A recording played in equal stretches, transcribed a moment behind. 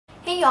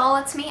Hey y'all,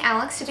 it's me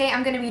Alex. Today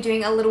I'm going to be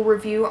doing a little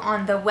review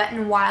on the Wet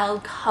n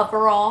Wild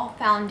Coverall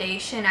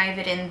foundation. I have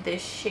it in the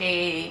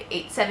shade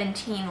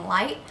 817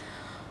 Light.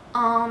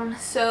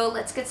 So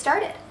let's get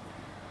started.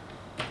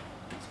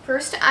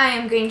 First I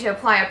am going to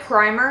apply a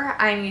primer.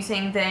 I'm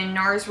using the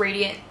NARS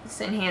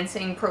Radiance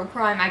Enhancing Pro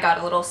Prime. I got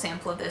a little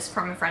sample of this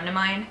from a friend of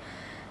mine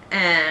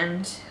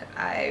and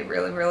I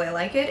really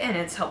like it, and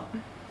it's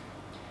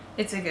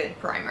a good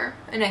primer,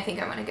 and I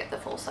think I'm going to get the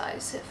full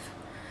size. If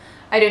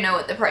I don't know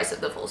what the price of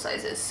the full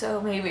size is,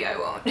 so maybe I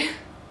won't.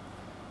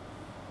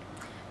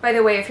 By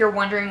the way, if you're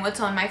wondering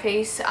what's on my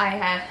face,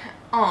 I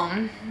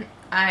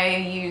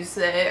use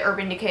the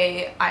Urban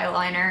Decay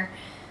eyeliner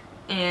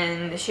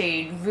in the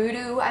shade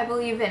Voodoo, I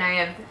believe, and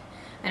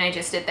I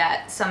just did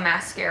that, some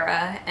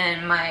mascara,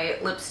 and my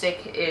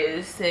lipstick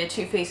is the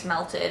Too Faced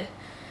Melted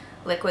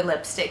liquid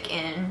lipstick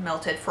in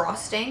Melted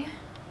Frosting,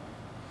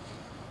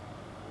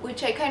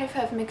 which I kind of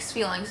have mixed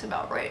feelings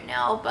about right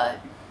now,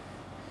 but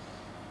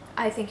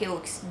I think it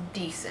looks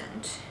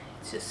decent.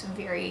 It's just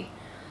very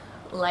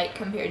light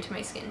compared to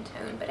my skin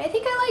tone, but I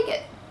think I like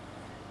it.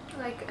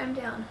 Like, I'm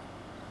down.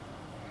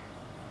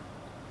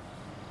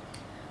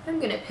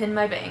 I'm gonna pin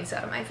my bangs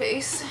out of my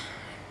face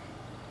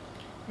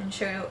and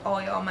show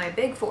all y'all my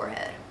big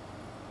forehead.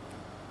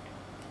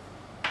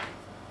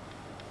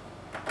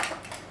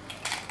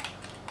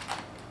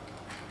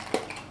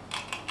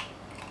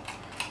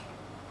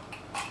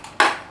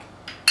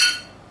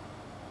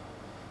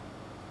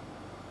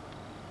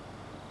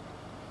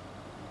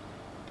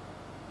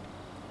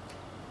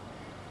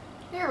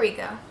 There we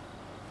go.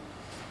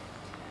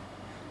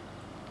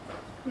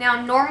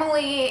 Now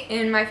normally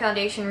in my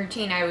foundation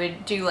routine I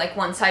would do like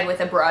one side with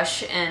a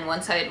brush and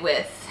one side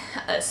with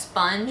a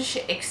sponge,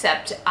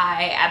 except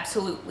I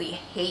absolutely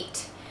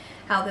hate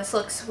how this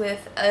looks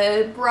with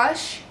a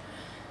brush.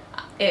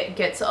 It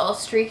gets all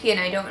streaky and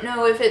I don't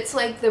know if it's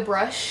like the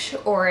brush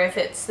or if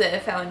it's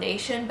the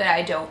foundation, but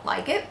I don't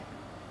like it.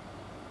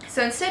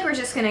 So instead we're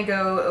just gonna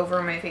go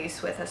over my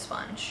face with a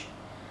sponge.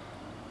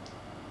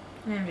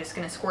 And I'm just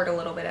going to squirt a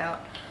little bit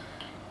out.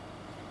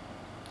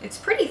 It's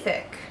pretty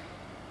thick.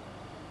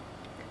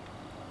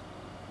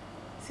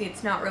 See,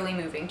 it's not really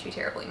moving too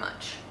terribly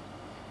much.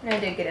 And I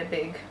did get a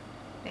big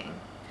thing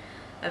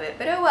of it,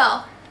 but oh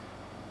well.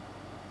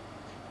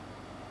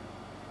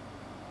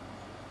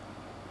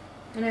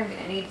 And I'm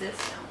going to need this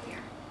down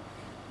here,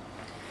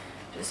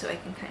 just so I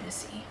can kind of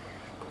see.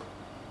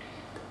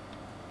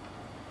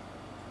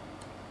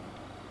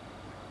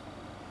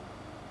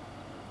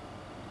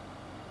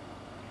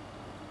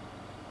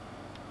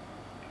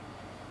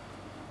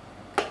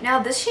 Now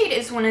this shade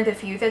is one of the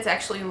few that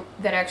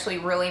actually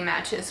really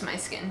matches my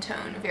skin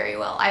tone very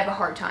well. I have a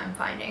hard time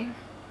finding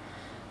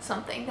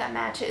something that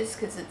matches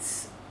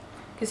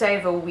because I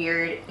have a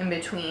weird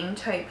in-between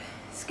type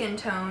skin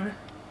tone.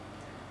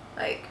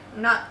 Like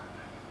not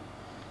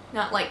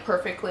like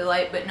perfectly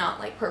light, but not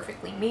like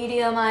perfectly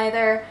medium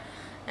either.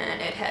 And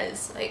it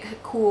has like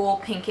cool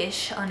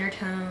pinkish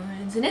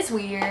undertones and it's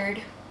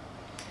weird.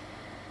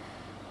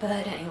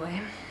 But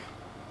anyway.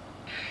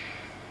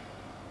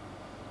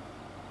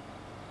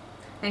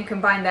 And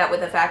combine that with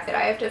the fact that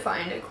I have to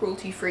find a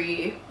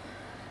cruelty-free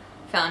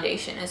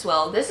foundation as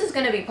well. This is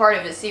going to be part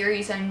of a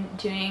series I'm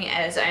doing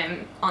as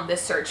I'm on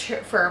this search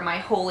for my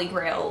holy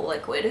grail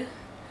liquid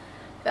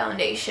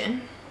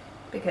foundation,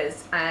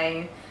 because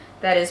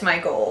that is my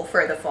goal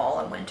for the fall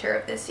and winter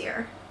of this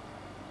year.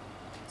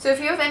 So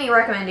if you have any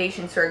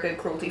recommendations for a good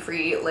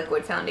cruelty-free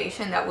liquid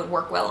foundation that would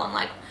work well on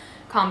like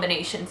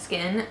combination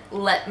skin,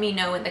 let me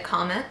know in the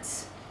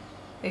comments,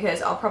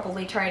 because I'll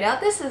probably try it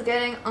out. This is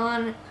getting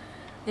on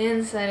the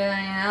inside of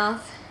my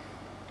mouth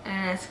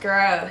and it's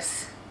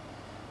gross.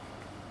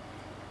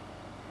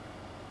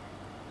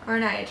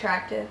 Aren't I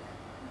attractive?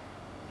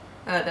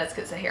 Oh, that's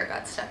because the hair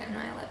got stuck in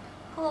my lip.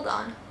 Hold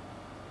on.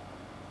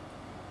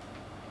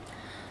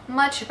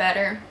 Much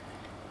better.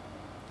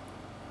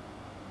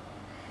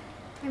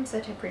 I'm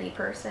such a pretty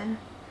person.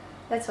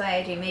 That's why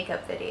I do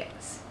makeup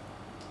videos.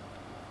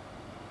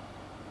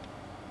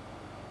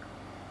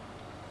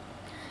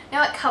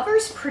 Now it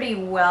covers pretty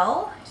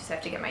well. I just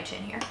have to get my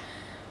chin here.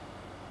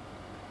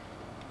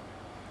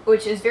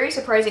 Which is very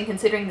surprising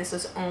considering this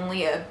was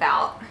only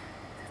about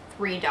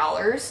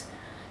 $3-ish.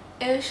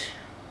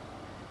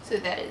 So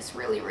that is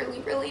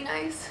really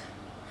nice.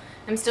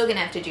 I'm still gonna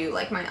have to do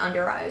like my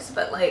under eyes,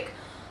 but like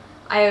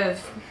I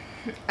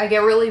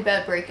get really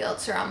bad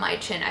breakouts around my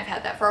chin. I've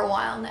had that for a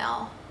while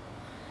now.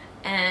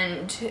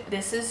 And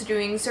this is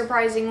doing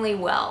surprisingly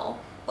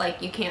well.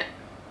 Like you can't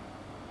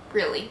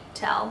really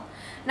tell.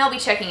 And I'll be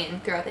checking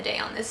in throughout the day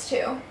on this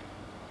too.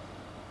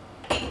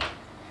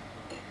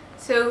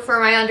 So for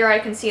my under eye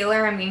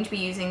concealer, I'm going to be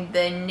using the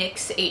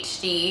NYX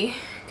HD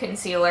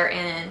concealer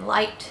in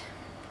Light.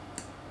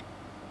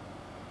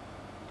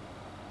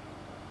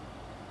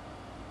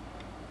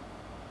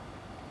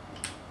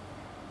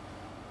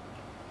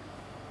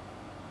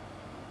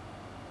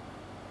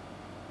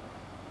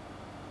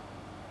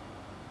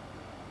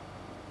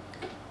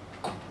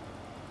 I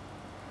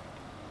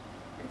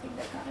think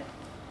that got it.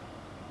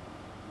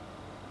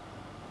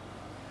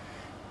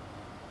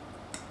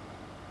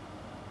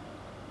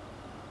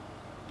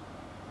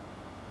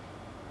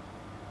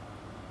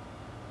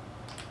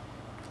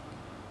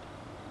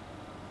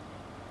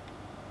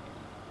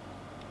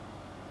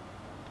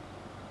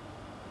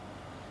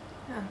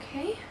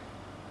 Okay.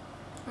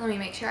 Let me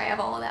make sure I have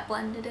all of that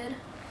blended in.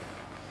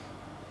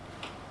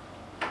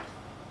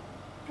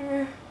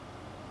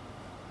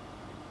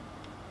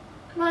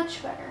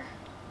 Much better.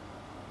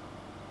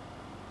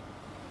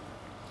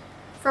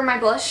 For my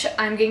blush,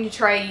 I'm going to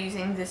try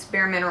using this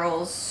Bare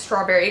Minerals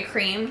Strawberry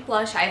Cream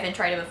blush. I haven't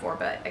tried it before,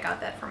 but I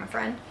got that from a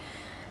friend.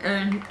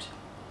 And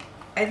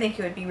I think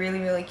it would be really,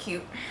 really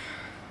cute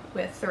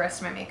with the rest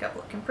of my makeup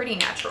looking pretty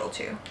natural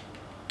too.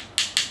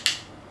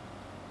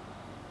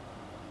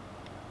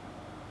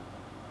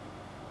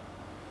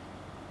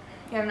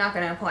 Yeah, I'm not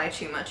going to apply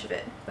too much of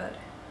it, but...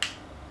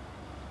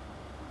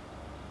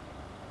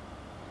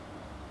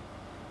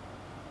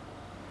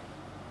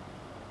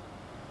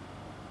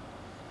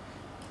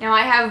 Now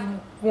I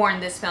have worn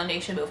this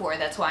foundation before,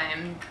 that's why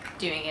I'm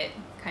doing it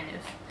kind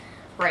of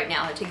right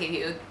now to give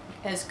you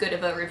as good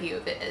of a review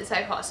of it as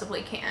I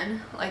possibly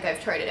can. Like,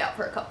 I've tried it out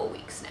for a couple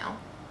weeks now.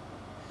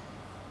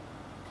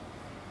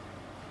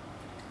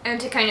 And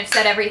to kind of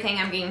set everything,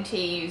 I'm going to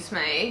use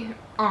my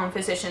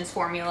Physicians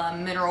Formula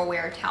Mineral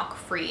Wear Talc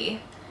Free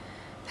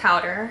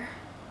powder.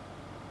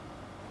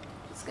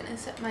 Just gonna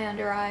set my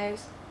under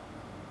eyes.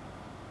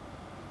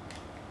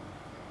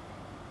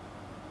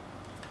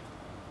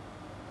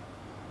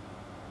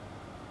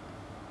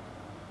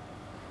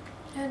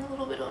 And a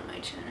little bit on my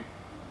chin.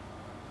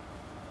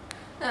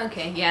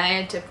 Okay, yeah, I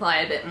had to apply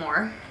a bit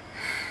more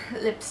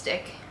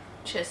lipstick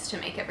just to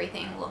make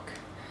everything look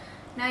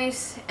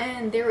nice.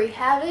 And there we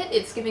have it.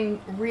 It's giving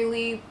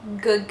really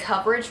good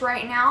coverage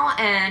right now,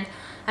 and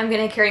I'm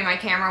gonna carry my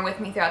camera with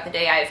me throughout the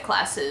day. I have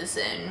classes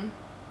and,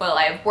 well,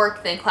 I have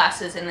work, then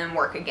classes, and then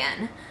work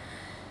again.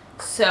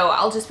 So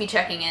I'll just be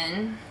checking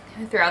in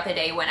throughout the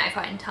day when I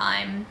find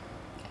time.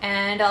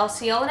 And I'll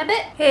see y'all in a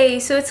bit. Hey,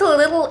 so it's a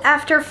little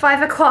after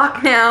 5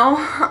 o'clock now.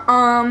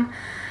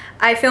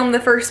 I filmed the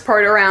first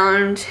part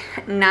around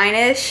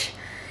 9-ish,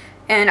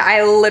 and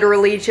I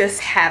literally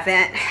just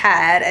haven't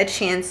had a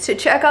chance to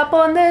check up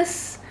on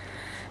this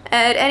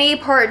at any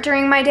part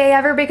during my day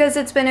ever because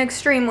it's been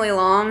extremely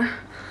long.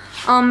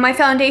 My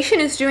foundation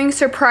is doing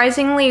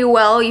surprisingly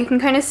well. You can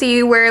kind of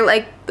see where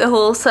like the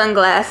whole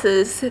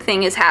sunglasses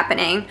thing is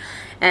happening,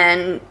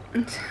 and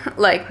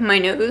like my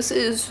nose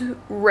is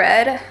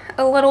red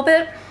a little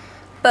bit,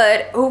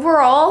 but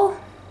overall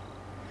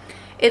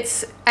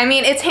it's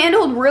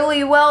handled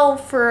really well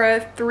for a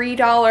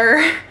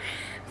 $3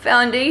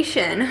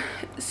 foundation.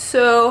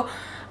 So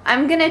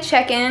I'm gonna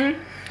check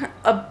in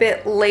a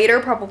bit later,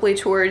 probably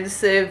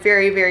towards the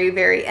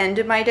very end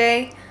of my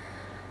day,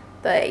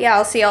 but yeah,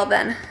 I'll see y'all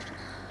then.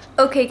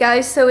 Okay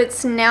guys, so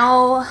it's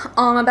now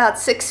about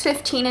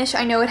 6:15ish.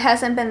 I know it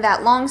hasn't been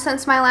that long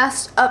since my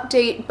last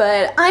update,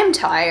 but I'm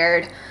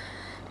tired.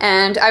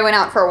 And I went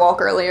out for a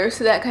walk earlier,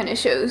 so that kind of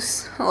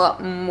shows a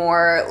lot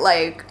more.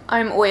 Like,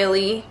 I'm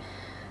oily,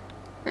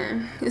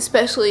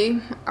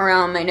 especially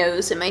around my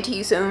nose and my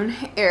T-zone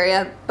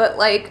area. But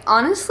like,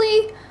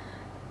 honestly,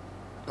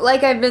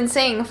 like I've been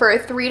saying, for a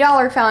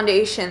 $3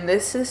 foundation,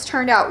 this has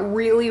turned out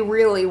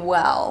really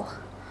well.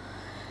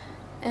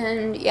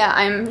 And yeah,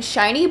 I'm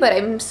shiny, but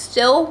I'm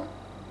still,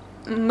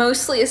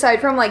 mostly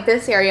aside from like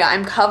this area,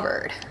 I'm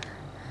covered,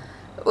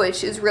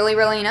 which is really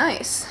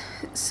nice.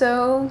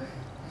 So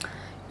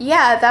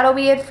yeah, that'll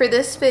be it for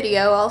this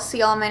video. I'll see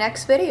y'all in my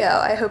next video.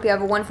 I hope you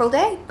have a wonderful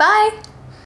day. Bye!